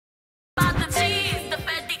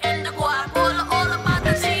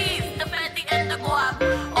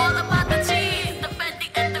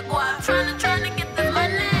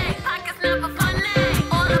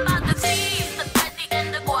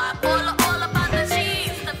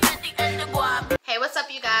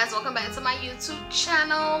YouTube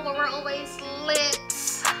channel where we're always lit.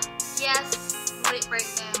 Yes, lit right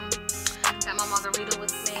now. Got my margarita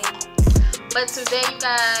with me. But today, you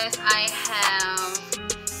guys, I have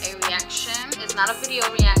a reaction. It's not a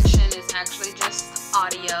video reaction, it's actually just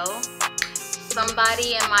audio.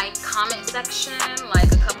 Somebody in my comment section,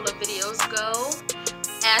 like a couple of videos ago,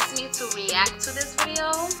 asked me to react to this video.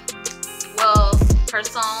 Well, her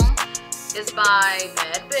song is by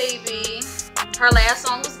bhad. Her last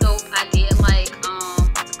song was dope. I did like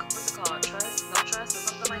what's it called? Trust? No Trust or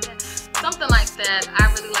something like that. Something like that.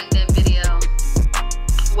 I really like that video.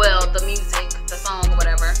 Well, the music, the song, or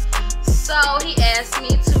whatever. So he asked me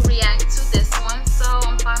to react to this one. So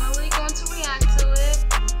I'm finally going to react to it.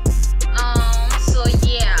 So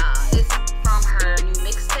yeah, it's from her new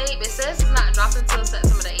mixtape. It says it's not dropping until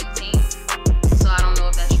September the 18th. So I don't know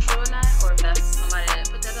if that's true or not, or if that's somebody that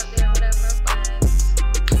put that up there or whatever.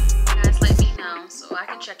 So I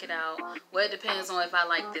can check it out. Well, it depends on if I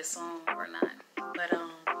like this song or not. But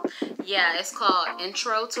yeah, it's called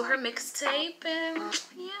Intro to her mixtape, and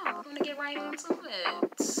yeah, we're gonna get right into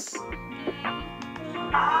it.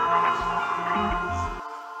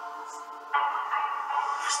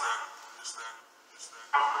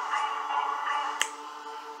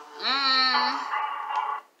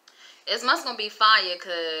 It must gonna be fire,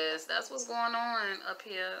 cause that's what's going on up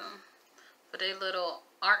here for their little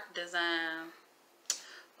art design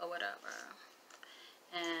or whatever.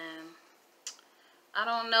 And I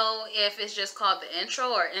don't know if it's just called the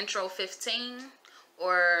intro or intro 15,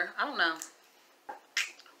 or I don't know,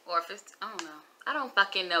 or 15. I don't know. I don't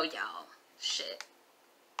fucking know, y'all. Shit.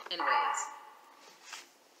 Anyways.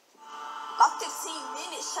 About 15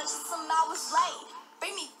 minutes, church is some hours late.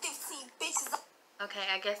 Bring me 15 bitches. Okay,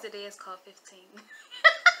 I guess it is called 15.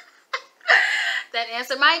 That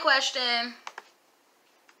answered my question.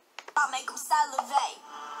 I'll make them salivate.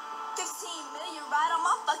 15 million right on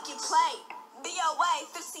my fucking plate. BOA,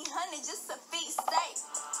 1500 just a feet steak.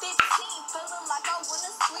 15 feeling like I win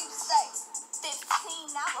a sweepstakes.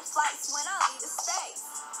 15 hour flights when I leave the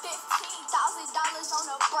States. $15,000 on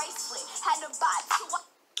a bracelet. Had to buy two.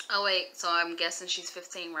 Oh wait, so I'm guessing she's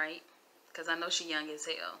 15, right? Because I know she's young as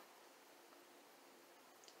hell.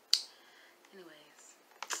 Anyways.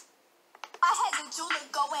 I had the jeweler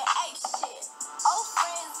going ape shit. Old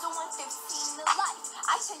friends doing 15 to life.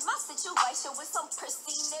 I changed my situation with some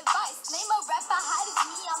pristine advice. Name a rapper hot as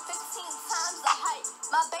me, I'm 15 times the height.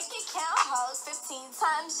 My bank account holds 15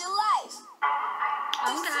 times your life.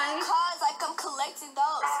 15 cars like I'm collecting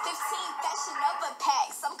those. 15 fashion over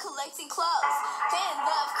packs, I'm collecting clothes. Fan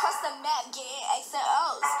love, cross the map, getting X and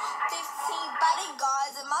O's. 15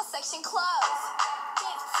 bodyguards in my section clothes.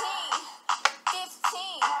 15.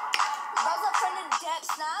 Rose up from the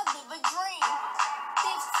depths, now I live a dream.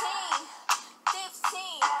 15.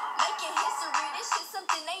 Making history, this shit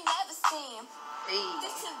something they never seen. Hey.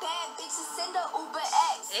 15 bad bitches send a Uber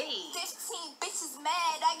X. Hey. 15 bitches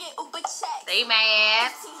mad, I get Uber checks. They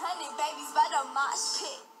mad. 1500 babies by the mosh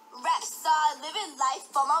pit. Rap star living life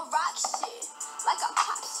on my rock shit. Like a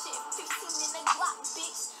pop shit. 15 in the Glock,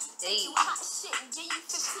 bitch. Hey. You hot shit, yeah, you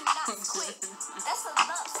 15 knots quick. That's a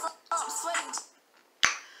lump, sweating.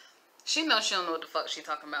 She knows she don't know what the fuck she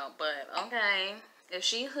talking about, but okay. If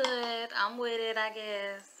she hood, I'm with it, I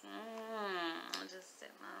guess. Just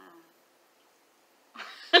sit down.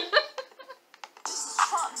 This is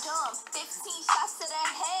Trump dumb. 15 shots to the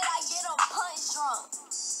head, I get them punch drunk.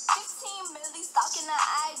 15 milli stalking the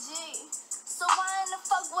IG. So why in the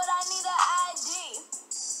fuck would I need an ID?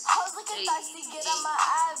 Hoes looking thirsty, get on my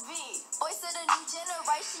IV. Voice of the new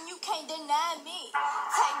generation, you can't deny me.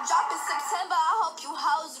 Tape drop in September, I hope you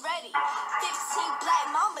hoes ready. 15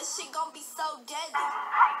 black mama, shit gon' be so deadly.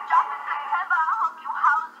 Tape drop in September, I hope you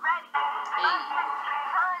hoes ready. 15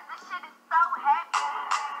 tons, this shit is so heavy.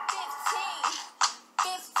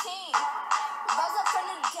 15. Rose up from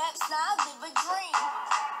the depths, now I live a dream.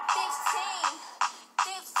 15.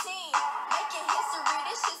 Making history,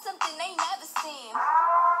 this shit something they never seen.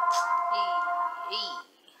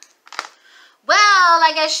 Well,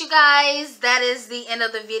 I guess you guys, that is the end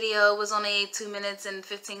of the video. It was only 2 minutes and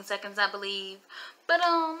 15 seconds, I believe. But it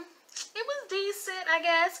was decent, I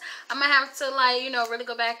guess. I'm gonna have to, like, you know, really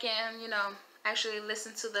go back and, you know, actually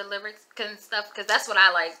listen to the lyrics and stuff, because that's what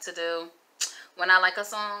I like to do when I like a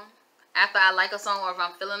song. After I like a song, or if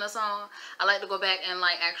I'm feeling a song, I like to go back and,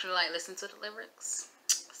 like, actually, like, listen to the lyrics.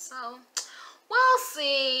 So we'll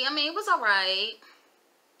see. I mean, it was alright.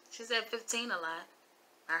 She said 15 a lot.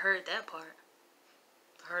 I heard that part.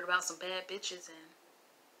 I heard about some bad bitches and,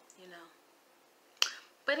 you know.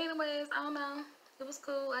 But anyways, I don't know. It was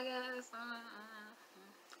cool, I guess. It was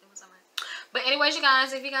alright. But anyways, you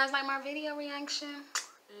guys, if you guys like my video reaction,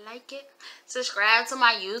 like it, subscribe to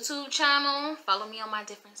my YouTube channel, follow me on my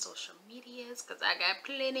different social medias because I got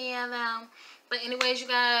plenty of them. But anyways, you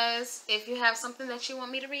guys, if you have something that you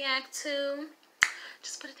want me to react to,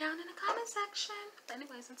 just put it down in the comment section. But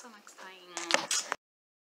anyways, until next time.